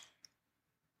Poudre.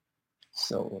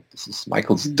 So this is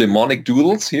Michael's demonic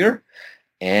doodles here.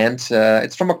 And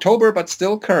it's from October, but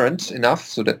still current enough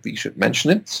so that we should mention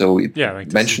it. So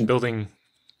mentioned building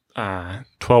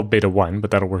 12 beta 1, but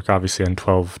that'll work obviously on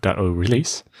 12.0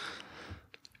 release.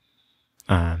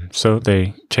 So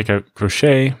they check out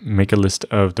Crochet, make a list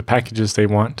of the packages they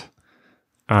want,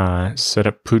 set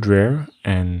up Poudre,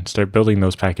 and start building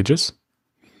those packages.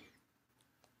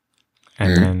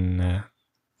 And then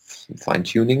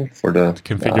fine-tuning for the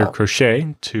configure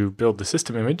Crochet to build the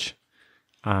system image,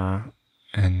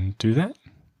 and do that.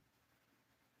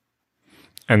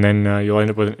 And then you'll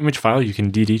end up with an image file you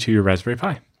can DD to your Raspberry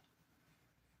Pi.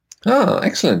 Oh,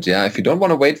 excellent. Yeah, if you don't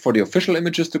want to wait for the official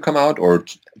images to come out or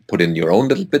put in your own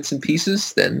little bits and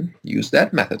pieces, then use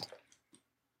that method.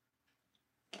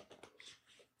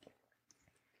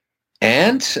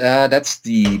 And that's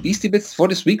the Beastie Bits for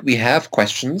this week. We have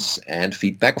questions and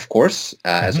feedback, of course,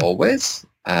 as always.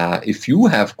 If you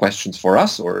have questions for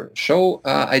us or show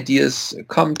ideas,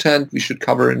 content we should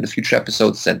cover in the future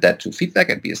episodes, send that to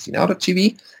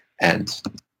feedback@bsdnow.tv, and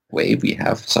we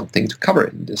have something to cover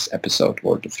in this episode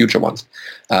or the future ones.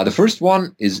 The first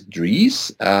one is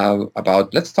Dries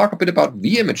let's talk a bit about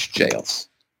vimage jails.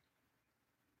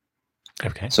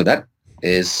 Okay. So that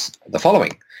is the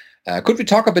following. Could we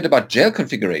talk a bit about jail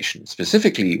configuration,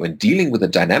 specifically when dealing with a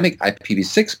dynamic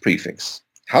IPv6 prefix?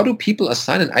 How do people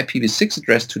assign an IPv6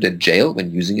 address to their jail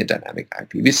when using a dynamic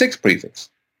IPv6 prefix?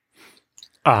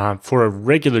 For a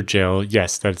regular jail,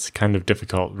 yes, that's kind of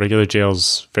difficult. Regular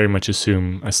jails very much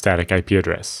assume a static IP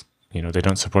address. They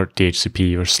don't support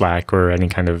DHCP or Slack or any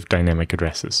kind of dynamic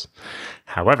addresses.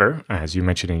 However, as you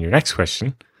mentioned in your next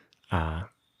question,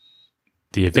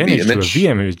 the advantage to a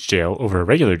vimage jail over a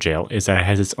regular jail is that it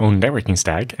has its own networking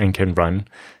stack and can run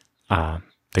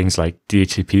things like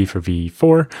DHCP for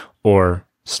v4 or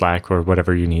Slack or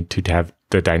whatever you need to have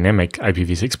the dynamic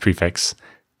IPv6 prefix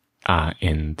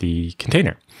in the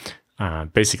container.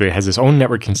 Basically, it has its own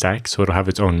networking stack, so it'll have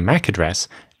its own MAC address,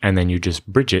 and then you just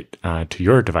bridge it to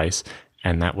your device,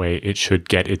 and that way it should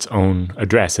get its own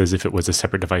address as if it was a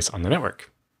separate device on the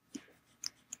network.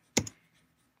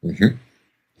 Mm-hmm.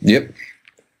 Yep.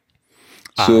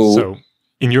 So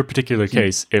in your particular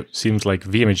case, it seems like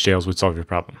vimage jails would solve your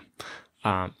problem.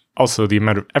 Also, the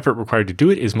amount of effort required to do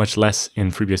it is much less in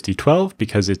FreeBSD 12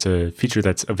 because it's a feature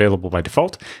that's available by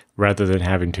default rather than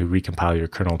having to recompile your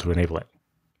kernel to enable it.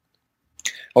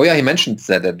 Oh yeah, he mentioned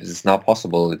that it is now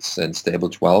possible. It's in stable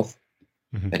 12,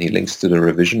 and he links to the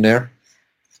revision there.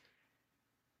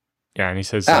 Yeah, and he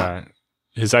says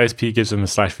his ISP gives him a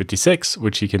 /56,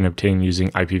 which he can obtain using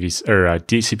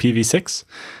DHCP v6.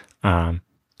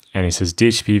 And he says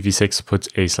DHCP v6 puts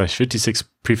a /56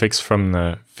 prefix from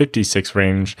the 56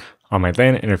 range on my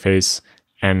LAN interface,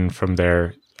 and from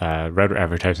there, router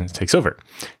advertisement takes over.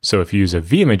 So if you use a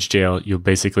vimage jail, you'll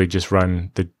basically just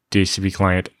run the DHCP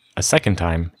client a second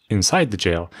time inside the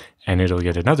jail, and it'll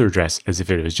get another address as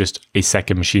if it was just a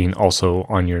second machine also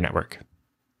on your network.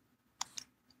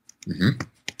 Mm-hmm.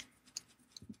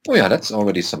 Oh yeah, that's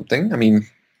already something. I mean,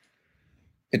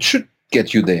 it should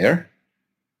get you there.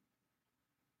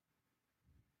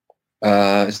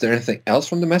 Is there anything else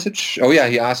from the message? Oh yeah,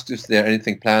 he asked, is there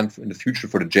anything planned in the future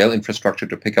for the jail infrastructure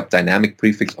to pick up dynamic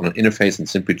prefix on an interface and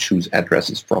simply choose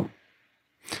addresses from?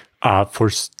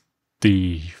 For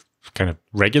the kind of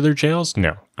regular jails,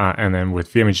 no. And then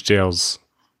with vimage jails,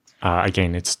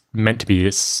 again, it's meant to be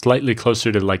slightly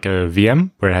closer to like a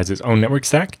VM where it has its own network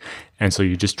stack. And so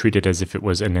you just treat it as if it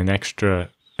was an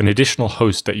additional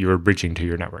host that you were bridging to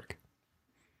your network.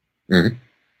 Mm-hmm.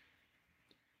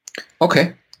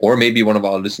 Okay. Or maybe one of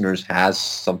our listeners has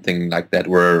something like that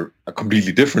where a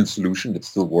completely different solution that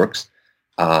still works.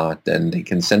 Then they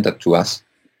can send that to us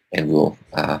and we'll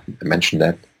mention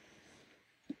that.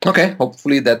 Okay,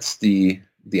 hopefully that's the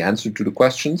answer to the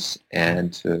questions.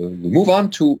 And we move on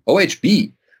to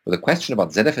OHB with a question about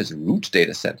ZFS root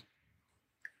dataset.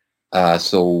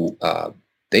 So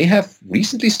they have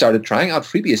recently started trying out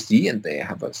FreeBSD and they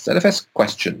have a ZFS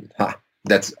question.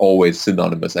 That's always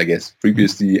synonymous, I guess.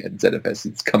 FreeBSD and ZFS,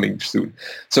 it's coming soon.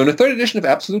 So in the third edition of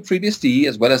Absolute FreeBSD,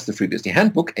 as well as the FreeBSD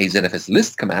Handbook, a ZFS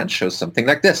list command shows something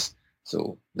like this.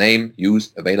 So name,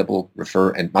 use, available, refer,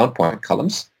 and mount point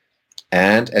columns.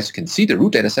 And as you can see, the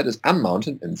root dataset is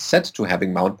unmounted and set to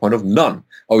having mount point of none.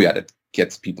 Oh yeah, that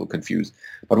gets people confused.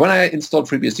 But when I installed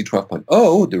FreeBSD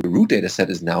 12.0, the root dataset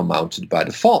is now mounted by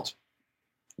default,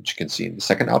 which you can see in the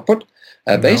second output.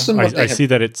 Based on what I see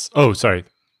that it's... Oh, sorry.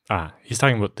 He's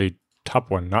talking about the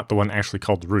top one, not the one actually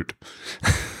called root.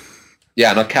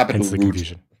 Yeah, not capital Hence the root.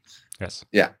 Confusion. Yes.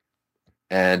 Yeah.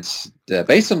 And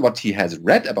based on what he has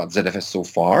read about ZFS so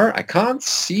far, I can't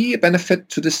see a benefit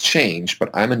to this change, but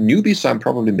I'm a newbie, so I'm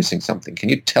probably missing something. Can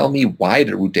you tell me why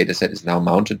the root dataset is now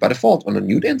mounted by default on a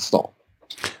new install?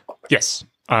 Yes,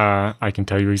 I can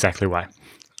tell you exactly why.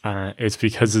 It's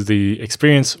because of the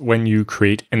experience when you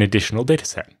create an additional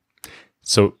dataset.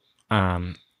 So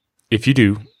if you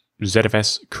do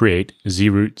ZFS create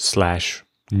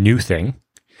zroot/new thing,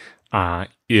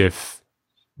 if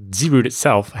zroot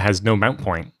itself has no mount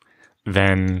point,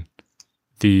 then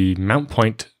the mount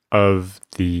point of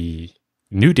the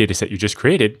new dataset you just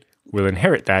created will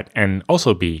inherit that and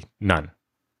also be none.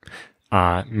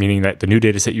 Meaning that the new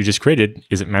dataset you just created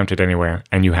isn't mounted anywhere,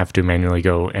 and you have to manually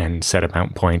go and set a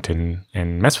mount point and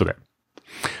mess with it.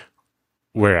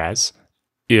 Whereas,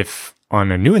 if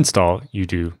on a new install you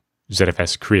do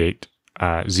ZFS create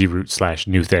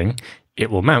zroot/new thing, it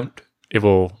will mount. It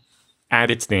will add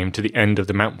its name to the end of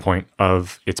the mount point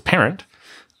of its parent.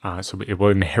 So it will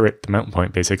inherit the mount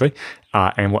point basically,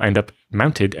 and will end up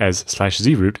mounted as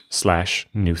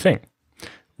 /zroot/new thing,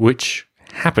 which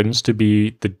happens to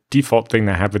be the default thing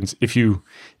that happens if you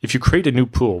create a new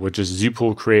pool, which is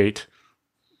zpool create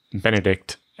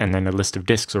Benedict and then a list of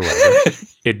disks or whatever.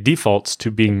 It defaults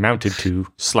to being mounted to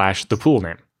 /the pool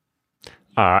name.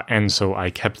 And so I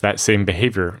kept that same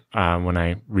behavior when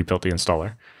I rebuilt the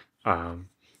installer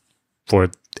for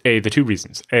the two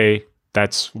reasons. A,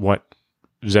 that's what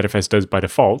ZFS does by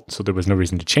default, so there was no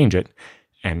reason to change it.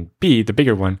 And B, the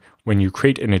bigger one, when you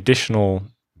create an additional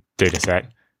dataset,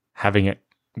 having it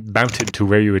mounted to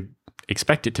where you would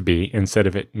expect it to be instead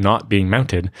of it not being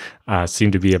mounted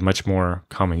seemed to be a much more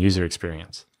common user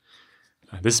experience.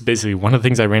 This is basically one of the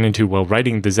things I ran into while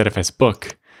writing the ZFS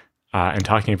book and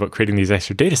talking about creating these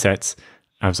extra datasets.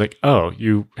 I was like, oh,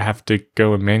 you have to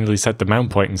go and manually set the mount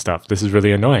point and stuff. This is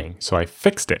really annoying. So I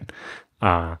fixed it.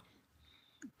 But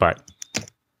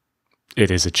it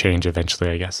is a change eventually,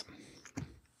 I guess.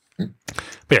 But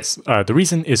yes, the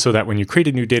reason is so that when you create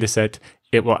a new dataset,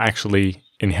 it will actually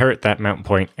inherit that mount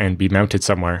point and be mounted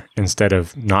somewhere instead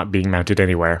of not being mounted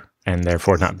anywhere and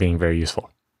therefore not being very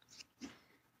useful.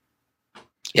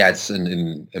 Yeah, it's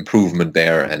an improvement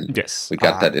there, and yes, we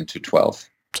got that into 12.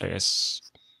 So yes,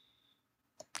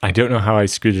 I don't know how I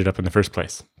screwed it up in the first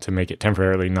place to make it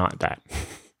temporarily not that.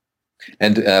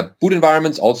 And boot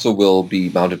environments also will be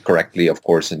mounted correctly, of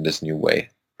course, in this new way,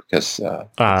 because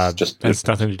it's just has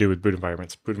nothing to do with boot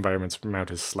environments. Boot environments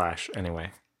mount as /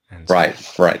 anyway. And so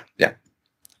right, yeah.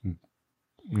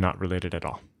 Not related at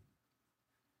all.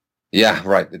 Yeah,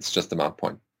 right. It's just the mount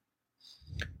point.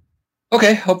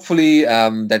 Okay, hopefully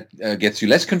that gets you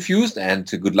less confused, and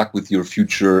good luck with your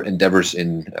future endeavors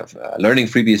in learning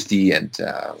FreeBSD and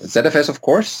ZFS, of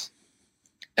course.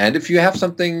 And if you have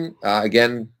something,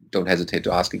 again, don't hesitate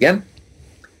to ask again.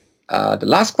 The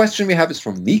last question we have is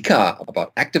from Mika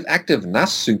about active-active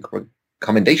NAS sync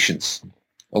recommendations.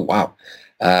 Oh, wow.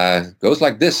 Goes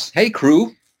like this. Hey,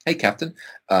 crew. Hey, Captain.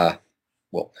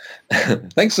 Well,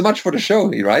 thanks so much for the show,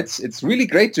 he writes. It's really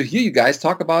great to hear you guys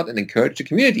talk about and encourage the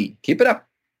community. Keep it up.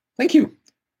 Thank you.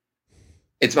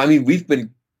 We've been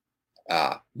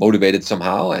motivated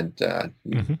somehow and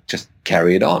just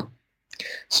carry it on.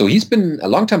 So he's been a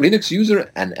long-time Linux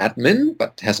user and admin,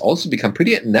 but has also become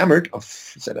pretty enamored of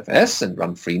ZFS and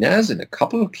run FreeNAS in a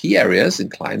couple of key areas in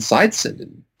client sites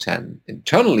and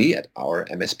internally at our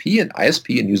MSP and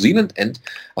ISP in New Zealand and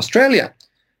Australia.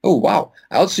 Oh, wow.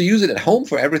 I also use it at home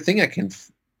for everything I can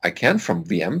from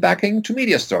VM backing to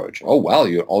media storage. Oh, well,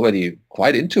 you're already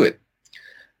quite into it.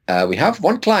 We have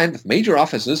one client with major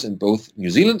offices in both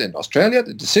New Zealand and Australia.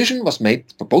 The decision was made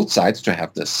for both sides to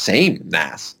have the same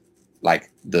NAS, like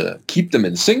keep them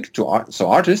in sync so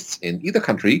artists in either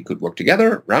country could work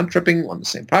together, round-tripping on the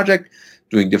same project,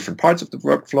 doing different parts of the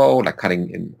workflow, like cutting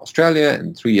in Australia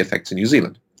and 3 effects in New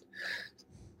Zealand.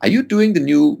 Are you doing the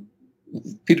new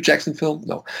Peter Jackson film?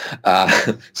 No.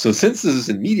 So since this is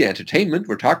in media entertainment,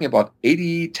 we're talking about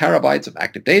 80 terabytes of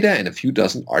active data and a few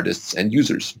dozen artists and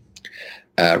users.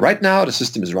 Right now, the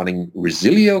system is running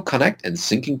Resilio Connect and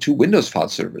syncing to Windows file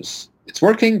servers. It's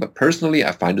working, but personally,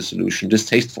 I find the solution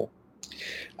distasteful.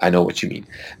 I know what you mean.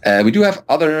 We do have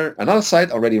another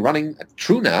site already running a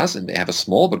TrueNAS, and they have a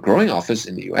small but growing office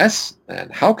in the US. And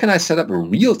how can I set up a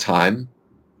real-time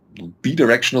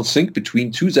bidirectional sync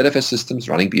between 2 ZFS systems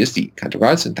running BSD? Kind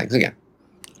regards, and thanks again.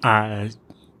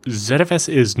 ZFS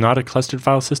is not a clustered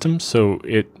file system, so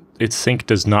its sync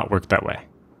does not work that way.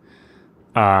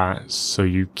 So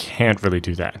you can't really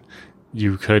do that.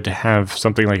 You could have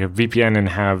something like a VPN and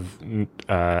have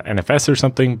NFS or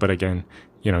something, but again,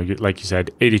 like you said,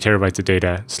 80 terabytes of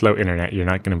data, slow internet, you're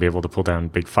not going to be able to pull down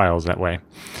big files that way.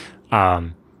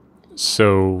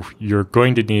 So you're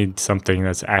going to need something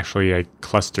that's actually a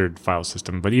clustered file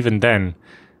system. But even then,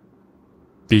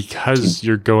 because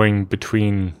you're going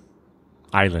between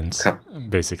islands,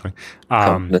 basically,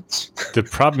 the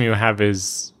problem you have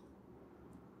is,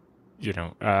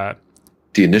 the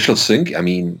initial sync.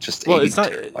 Just it's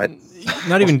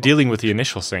not even dealing with the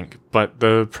initial sync, but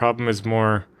the problem is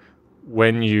more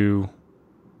when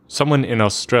someone in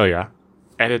Australia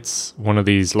edits one of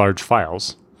these large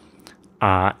files.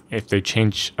 If they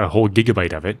change a whole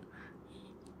gigabyte of it,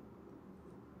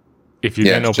 if you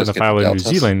then open the file in New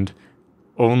Zealand,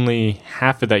 only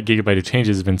half of that gigabyte of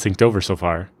changes has been synced over so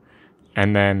far.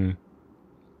 And then,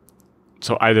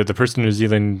 so either the person in New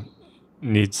Zealand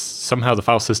somehow the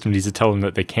file system needs to tell them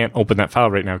that they can't open that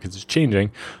file right now because it's changing,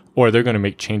 or they're going to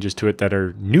make changes to it that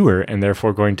are newer and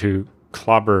therefore going to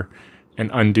clobber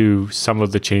and undo some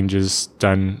of the changes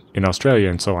done in Australia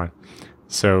and so on.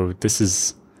 So this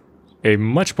is a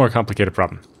much more complicated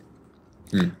problem.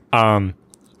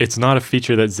 It's not a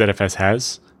feature that ZFS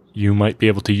has. You might be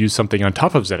able to use something on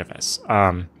top of ZFS.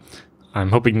 I'm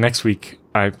hoping next week,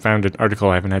 I found an article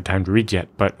I haven't had time to read yet,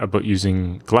 but about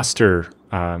using Gluster,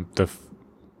 the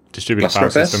distributed file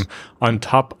system, on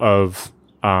top of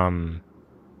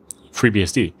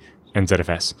FreeBSD and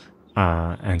ZFS.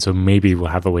 And so maybe we'll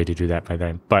have a way to do that by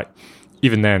then. But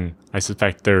even then, I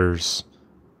suspect there's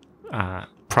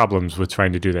problems with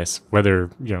trying to do this. Whether,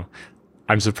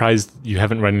 I'm surprised you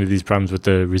haven't run into these problems with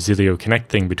the Resilio Connect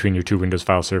thing between your 2 Windows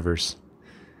file servers.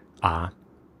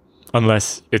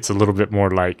 Unless it's a little bit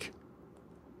more like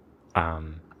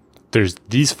there's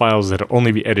these files that will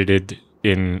only be edited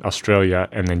in Australia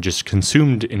and then just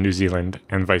consumed in New Zealand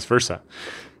and vice versa.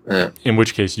 In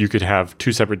which case you could have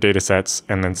 2 separate data sets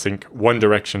and then sync one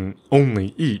direction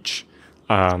only each.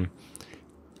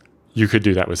 You could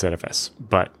do that with ZFS,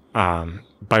 but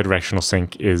bidirectional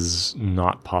sync is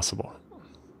not possible.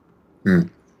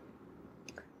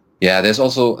 Yeah, there's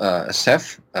also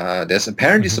Ceph. There's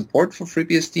apparently support for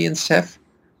FreeBSD in Ceph.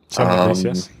 Some degrees,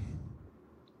 yes.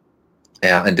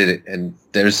 Yeah, and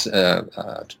there's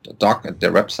a doc at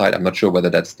their website. I'm not sure whether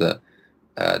that's the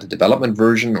development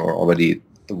version or already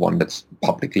the one that's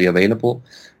publicly available.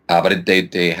 But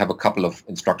they have a couple of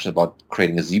instructions about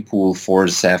creating a Z-pool for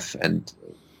Ceph and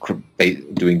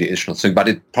doing the additional thing. But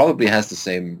it probably has the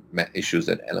same issues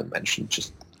that Ellen mentioned,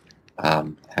 just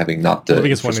having not the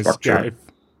biggest infrastructure.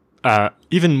 One is,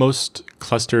 even most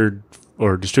clustered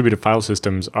or distributed file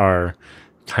systems are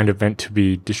kind of meant to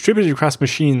be distributed across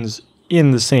machines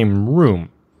in the same room.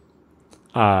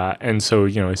 And so,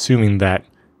 assuming that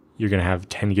you're going to have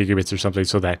 10 gigabits or something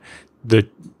so that the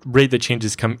rate that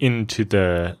changes come into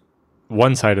the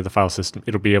one side of the file system,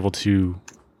 it'll be able to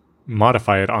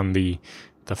modify it on the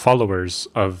followers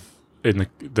in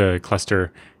the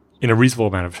cluster in a reasonable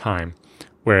amount of time.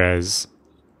 Whereas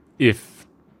if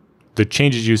the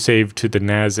changes you save to the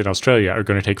NAS in Australia are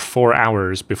going to take 4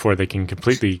 hours before they can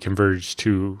completely converge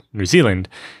to New Zealand,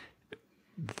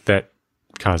 that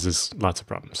causes lots of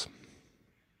problems.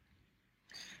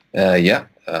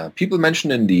 People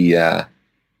mentioned in the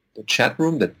chat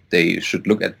room that they should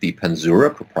look at the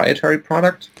Pansura proprietary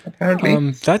product,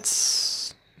 apparently.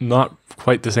 That's not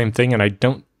quite the same thing, and I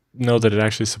don't know that it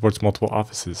actually supports multiple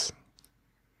offices.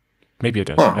 Maybe it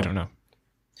does. I don't know.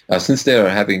 Since they're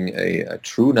having a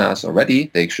true NAS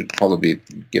already, they should probably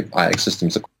give IX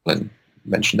Systems a call and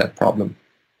mention that problem.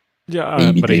 Yeah,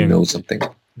 maybe but they again, know something.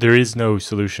 There is no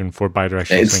solution for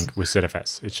bidirectional sync with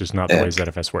ZFS. It's just not the way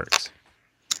ZFS works.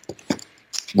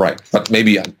 Right, but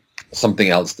maybe something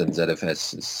else than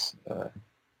ZFS is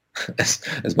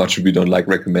as much as we don't like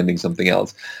recommending something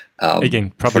else.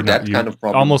 Again, probably for that kind of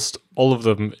problem. Almost all of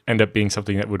them end up being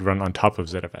something that would run on top of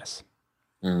ZFS.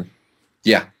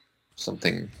 Yeah,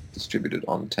 something distributed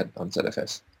on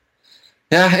ZFS.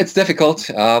 Yeah, it's difficult.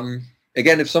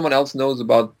 Again, if someone else knows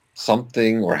about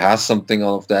something or has something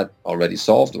of that already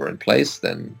solved or in place,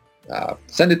 then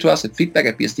send it to us at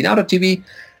feedback@bsdnow.tv,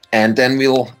 and then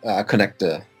we'll connect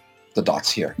the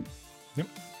dots here. Yep.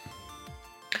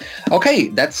 Okay,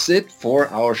 that's it for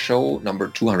our show number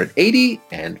 280,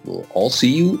 and we'll all see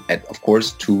you at, of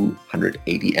course,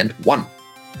 281.